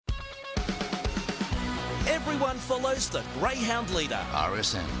Everyone follows the greyhound leader.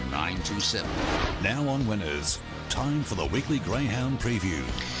 RSN 927. Now on Winners, time for the weekly greyhound preview.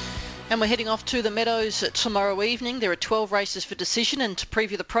 And we're heading off to the Meadows tomorrow evening. There are 12 races for decision, and to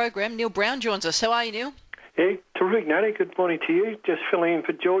preview the program, Neil Brown joins us. How are you, Neil? Yeah, terrific, Natty. Good morning to you. Just filling in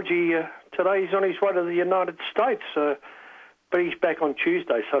for Georgie today. He's on his way to the United States, but he's back on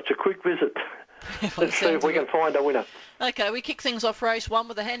Tuesday, so it's a quick visit. Let's see if we can find a winner. Okay, we kick things off race 1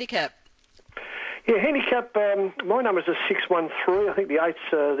 with a handicap. Yeah, handicap, my number's a 613. I think the 8's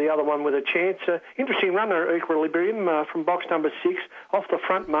the other one with a chance. Interesting runner, Equilibrium, from box number 6, off the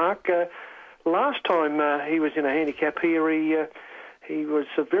front mark. Last time he was in a handicap here, he was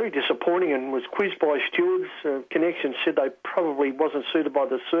very disappointing and was quizzed by stewards. Connections said they probably wasn't suited by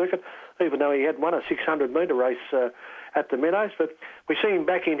the circuit, even though he had won a 600-metre race at the Meadows. But we see him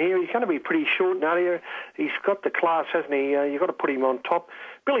back in here. He's going to be pretty short and earlier. He's got the class, hasn't he? You've got to put him on top.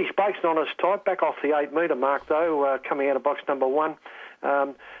 Billy Spake's an honest type, back off the 8-metre mark, though, coming out of box number 1.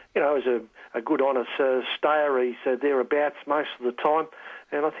 He's a good, honest stayer. He's thereabouts most of the time.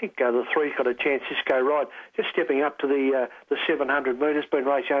 And I think the 3's got a chance. Cisco Ride, just stepping up to the 700 metres, been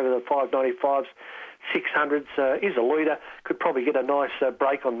racing over the 595s, 600s, is a leader. Could probably get a nice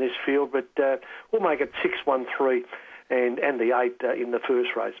break on this field, but we'll make it 613 and the 8 in the first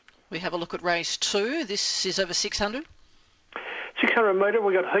race. We have a look at race 2. This is over 600. 600 metre,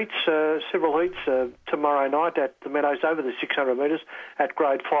 we've got heats, several heats tomorrow night at the Meadows over the 600 metres at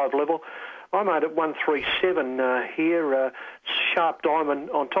grade 5 level. I made it 137 here. Sharp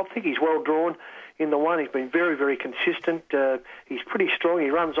Diamond on top. I think he's well drawn in the 1. He's been very, very consistent. He's pretty strong. He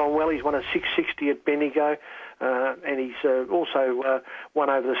runs on well. He's won a 660 at Bendigo. And he's also won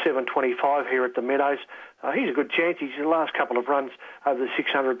over the 725 here at the Meadows. He's a good chance. His last couple of runs over the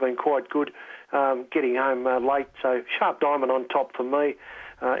 600 have been quite good, getting home late. So Sharp Diamond on top for me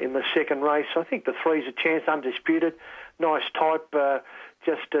in the second race. I think the 3's a chance, undisputed. Nice type,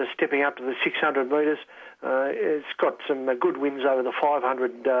 just stepping up to the 600 metres. It's got some good wins over the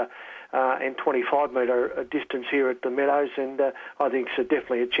 500 and 25-metre distance here at the Meadows, and I think it's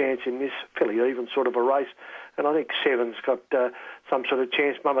definitely a chance in this fairly even sort of a race. And I think 7's got some sort of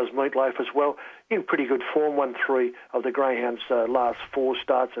chance. Mama's Meatloaf as well, in pretty good form. 1-3 of the Greyhounds' last 4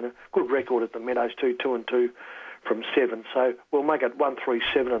 starts, and a good record at the Meadows too, 2-2 from 7. So we'll make it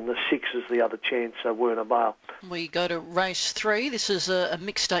 137, and the 6 is the other chance, Werner Bale. We go to race 3. This is a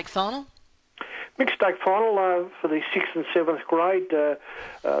mixed stake final. Mixed stake final for the 6th and 7th grade.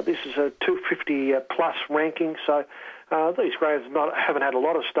 This is a 250 plus ranking, so these grades haven't had a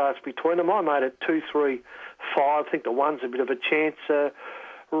lot of starts between them. I made it 2-3-5. I think the 1's a bit of a chance.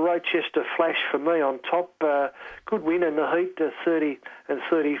 Rochester Flash for me on top. Good win in the heat, 30 and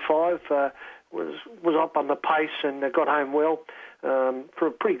 35. Was up on the pace and got home well for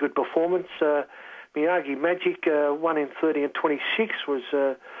a pretty good performance. Miyagi Magic, 1 in 30 and 26, was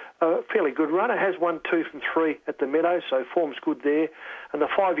a fairly good runner. Has won 2 from 3 at the Meadows, so form's good there. And the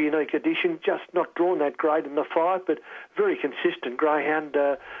 5 Unique Edition, just not drawn that grade in the 5, but very consistent greyhound.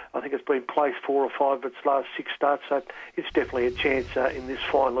 I think it's been placed 4 or 5 of its last 6 starts, so it's definitely a chance in this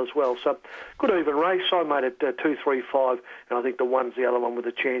final as well. So good even race. I made it 2-3-5, and I think the 1's the other one with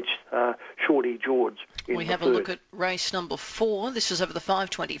a chance, Shorty George. We have a look at race number 4. This is over the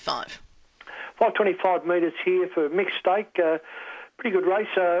 525. 525 metres here for mixed stake. Pretty good race.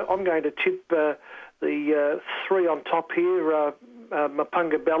 I'm going to tip the 3 on top here,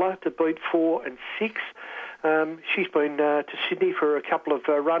 Mapunga Bella, to beat 4 and 6. She's been to Sydney for a couple of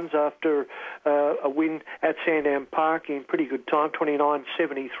runs after a win at Sandown Park in pretty good time,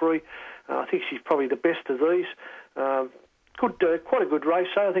 29.73. I think she's probably the best of these. Quite a good race.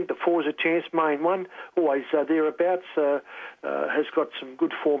 So I think the 4's a chance. Main 1, always thereabouts. Has got some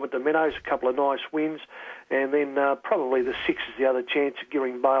good form at the Meadows, a couple of nice wins. And then probably the 6 is the other chance.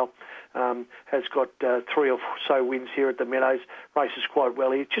 Gearing Bale has got 3 or so wins here at the Meadows. Races quite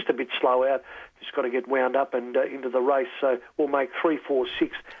well here. Just a bit slow out. Just got to get wound up and into the race. So we'll make 3, 4,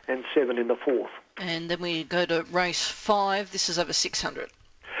 6 and 7 in the 4th. And then we go to race 5. This is over 600.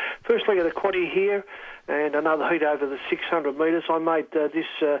 First leg of the quaddie here, and another heat over the 600 metres. I made this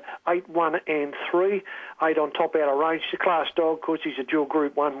 8, 1 and 3. 8 on top out of range. The class dog, of course, he's a dual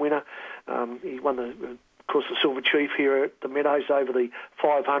Group 1 winner. He won the Silver Chief here at the Meadows over the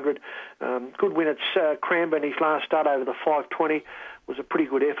 500. Good win at Cranbourne. His last start over the 520 was a pretty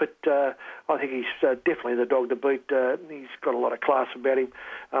good effort. I think he's definitely the dog to beat. He's got a lot of class about him.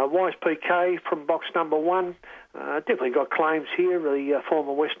 Wise PK from box number 1. Definitely got claims here, the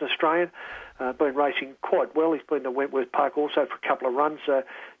former Western Australian. been racing quite well. He's been to Wentworth Park also for a couple of runs.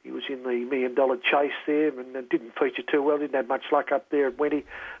 He was in the $1 Million Chase there and didn't feature too well. Didn't have much luck up there at Wenty,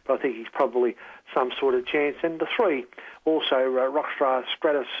 but I think he's probably some sort of chance. And the 3, also Rockstar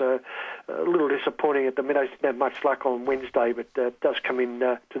Stratus, a little disappointing at the Meadows. Didn't have much luck on Wednesday, but does come in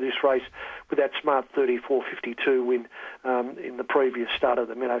to this race with that smart 34.52 win in the previous start of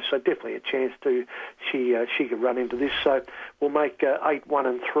the Meadows. So definitely a chance to she could run into this. So we'll make 8, 1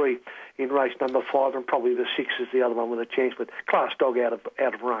 and 3 in race number 5, and probably the 6 is the other one with a chance, but class dog out of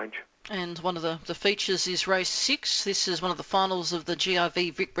range. And one of the features is race 6. This is one of the finals of the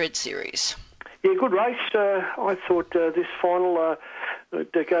GRV Vicbred Series. Yeah, good race. I thought this final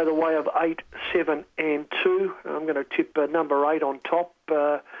to go the way of 8, 7 and 2. I'm going to tip number 8 on top.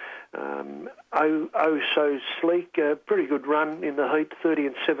 So Sleek, pretty good run in the heat, 30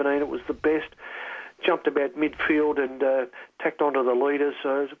 and 17. It was the best. Jumped about midfield and tacked onto the leaders.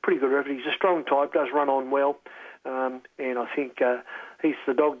 So it's a pretty good effort. He's a strong type, does run on well. And I think he's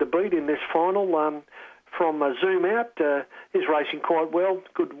the dog to beat in this final. From Zoom Out, is racing quite well.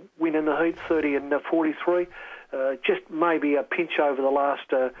 Good win in the heat, 30 and 43. Just maybe a pinch over the last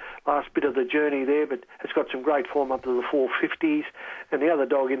bit of the journey there, but has got some great form up to the 450s. And the other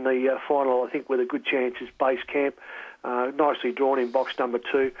dog in the final, I think, with a good chance is Base Camp. Nicely drawn in box number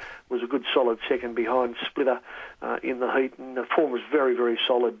 2, was a good solid second behind Splitter in the heat, and the form was very, very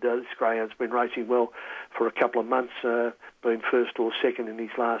solid. This greyhound's been racing well for a couple of months, been first or second in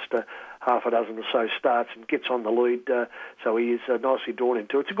his last half a dozen or so starts, and gets on the lead, so he is nicely drawn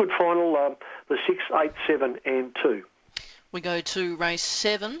into it. It's a good final, the 6, 8, 7 and 2. We go to race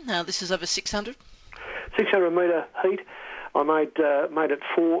 7. Now this is over 600. 600 metre heat. I made it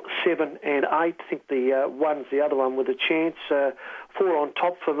 4, 7 and 8. I think the 1's the other one with a chance. 4 on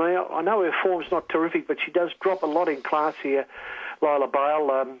top for me. I know her form's not terrific, but she does drop a lot in class here. Lila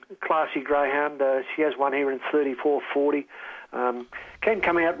Bale, classy greyhound. She has one here in 34.40. Can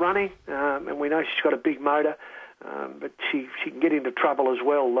come out running, and we know she's got a big motor, but she can get into trouble as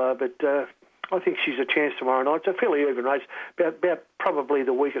well. But I think she's a chance tomorrow night. It's a fairly even race, about probably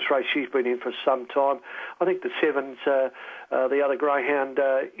the weakest race she's been in for some time. I think the 7's the other greyhound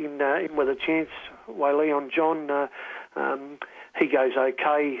in with a chance. Leon John, he goes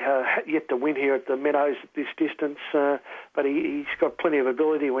okay. Yet to win here at the Meadows at this distance, but he's got plenty of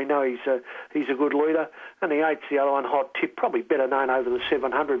ability. We know he's a good leader. And the 8's the other one, Hot Tip, probably better known over the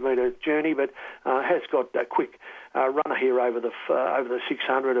 700 metre journey, but has got a quick runner here over the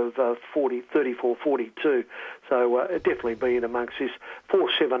 600 of 34.42. So definitely being amongst this 4,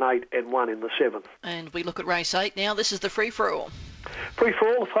 7, 8 and 1 in the 7th. And we look at race 8 now. This is the free-for-all.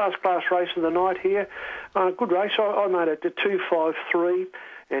 Free-for-all, the fast class race of the night here. Good race. I made it to 2, 5, 3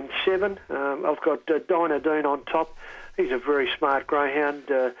 and 7. I've got Dinah Dean on top. He's a very smart greyhound.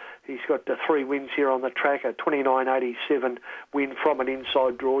 He's got 3 wins here on the track, a 29.87 win from an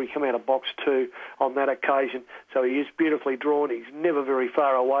inside draw. He came out of box 2 on that occasion, so he is beautifully drawn. He's never very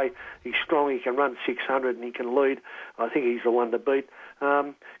far away. He's strong. He can run 600 and he can lead. I think he's the one to beat.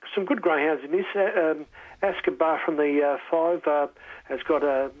 Some good greyhounds in this. Ascabar from the 5 has got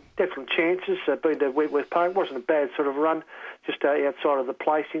definite chances. Been to Wentworth Park. Wasn't a bad sort of run, just outside of the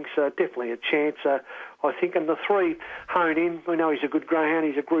placing, so definitely a chance, I think. And the 3, Hone In. We know he's a good greyhound.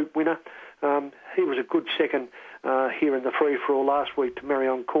 He's a group winner. He was a good second here in the free-for-all last week to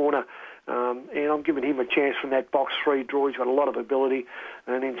Marion Corner. And I'm giving him a chance from that box 3 draw. He's got a lot of ability.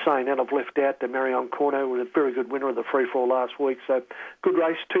 And in saying that, I've left out the Marion Corner, was a very good winner of the free-for-all last week. So good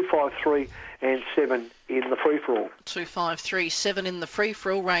race, 2, 5, 3 and 7 in the free-for-all. 2, 5, 3, 7 in the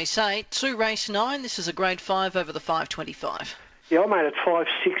free-for-all, race 8. 2, race 9. This is a grade 5 over the 525. Yeah, I made it 5,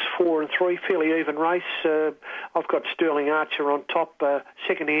 6, 4 and 3, fairly even race. I've got Sterling Archer on top,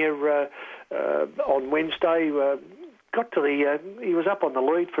 second here on Wednesday. Got to he was up on the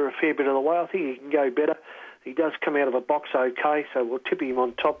lead for a fair bit of the way. I think he can go better. He does come out of a box okay, so we'll tip him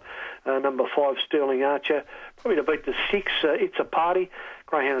on top. Number 5, Sterling Archer. Probably to beat the 6, It's a Party.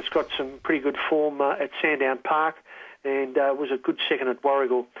 Greyhound has got some pretty good form at Sandown Park, and was a good second at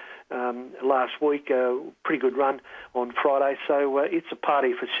Warragul last week. Pretty good run on Friday, so It's a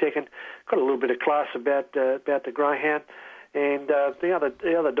Party for second. Got a little bit of class about the greyhound. And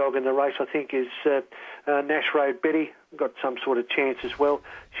the other dog in the race, I think, is Nash Road Betty. Got some sort of chance as well.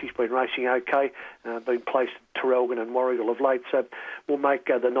 She's been racing okay, been placed at Terrelgan and Warragul of late. So we'll make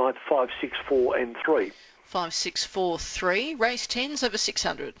the 9th 5, 6, 4 and 3. 5, 6, 4, 3. Race 10's over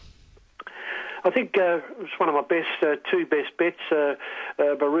 600. I think it was one of my two best bets.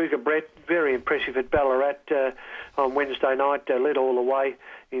 Baruga Brett, very impressive at Ballarat on Wednesday night. Led all the way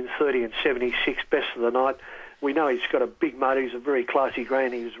in 30 and 76, best of the night. we know he's got a big motor. He's a very classy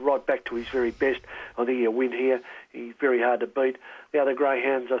greyhound. He was right back to his very best. I think he'll win here. He's very hard to beat. The other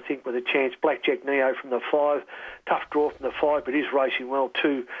greyhounds, I think, with a chance. Blackjack Neo from the 5. Tough draw from the 5, but is racing well.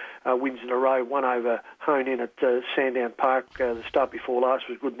 2 wins in a row. One over Hone In at Sandown Park. The start before last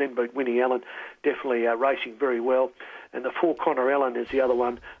was good, and then beat Winnie Allen. Definitely racing very well. And the 4 Connor Allen is the other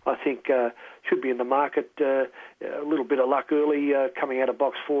one. I think should be in the market. A little bit of luck early coming out of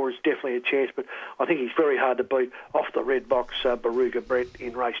box 4 is definitely a chance, but I think he's very hard to beat off the red box, Baruga Brett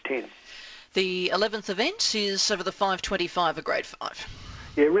in race 10. The 11th event is over the 525, a grade 5.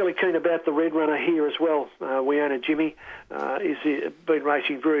 Yeah, really keen about the red runner here as well. We own a Jimmy. He's been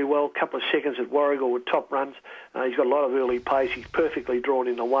racing very well. A couple of seconds at Warragul with top runs. He's got a lot of early pace. He's perfectly drawn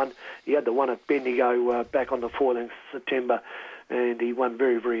in the 1. He had the 1 at Bendigo back on the 14th of September, and he won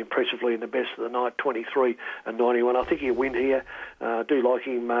very, very impressively in the best of the night, 23 and 91. I think he'll win here. Do like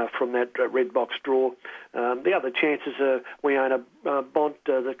him from that red box draw. The other chances are we own a Bont,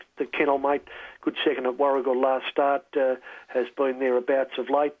 the kennel mate, good second at Warragul last start, has been thereabouts of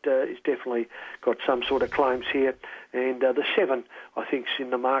late. He's definitely got some sort of claims here. And the 7, I think, is in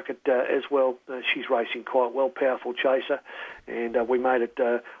the market as well. She's racing quite well, powerful chaser. And we made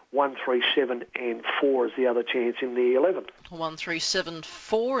it 1, 3, 7 and 4 as the other chance in the 11. 1, 3, 7,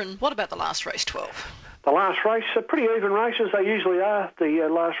 4. And what about the last race, 12? The last race, pretty even races, they usually are, the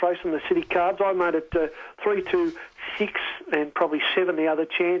last race in the City Cards. I made it 3, 2, 6 and probably 7 the other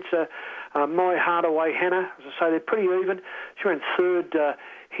chance. My Hardaway Hannah, as I say, they're pretty even. She went 3rd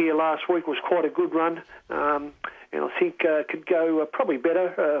here last week, was quite a good run. And I think could go probably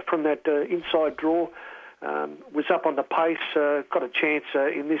better from that inside draw. Was up on the pace, got a chance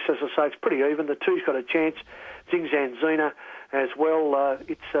in this, as I say, it's pretty even. The 2's got a chance. Zing Zanzina as well.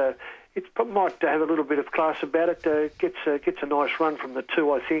 It might have a little bit of class about it. Gets a nice run from the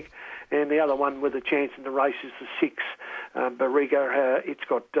 2, I think. And the other one with a chance in the race is the 6, Barriga. It's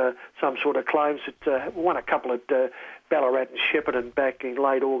got some sort of claims. It won a couple at Ballarat and Shepparton back in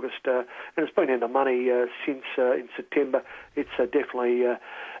late August, and it's been in the money since in September. It's definitely a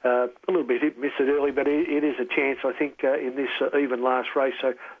little bit hit and miss it early, but it is a chance, I think, in this even last race.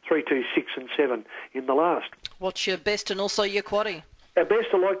 So 3, 2, 6 and 7 in the last. What's your best and also your quaddie? Our best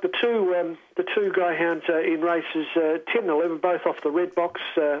are like the two greyhounds in races 10 and 11, both off the red box.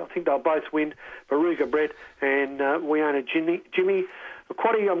 I think they'll both win. Baruga Brett and we own a Jimmy. A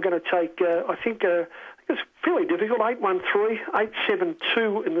quaddie I'm going to take, I think it's fairly difficult, 8, 1, 3, 8, 7,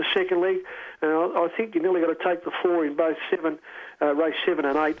 2 in the second leg. I think you nearly got to take the 4 in both race 7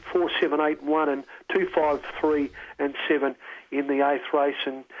 and 8, 4, 7, 8, 1 and 2, 5, 3 and 7 in the 8th race.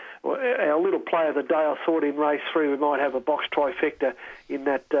 And our little play of the day, I thought in race 3 we might have a box trifecta in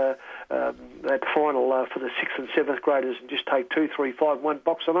that final for the 6th and 7th graders and just take 2, 3, 5, 1,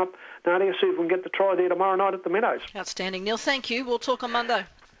 box them up. Nadia, see if we can get the try there tomorrow night at the Meadows. Outstanding, Neil. Thank you. We'll talk on Monday.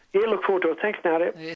 Yeah, look forward to it. Thanks, Nadia.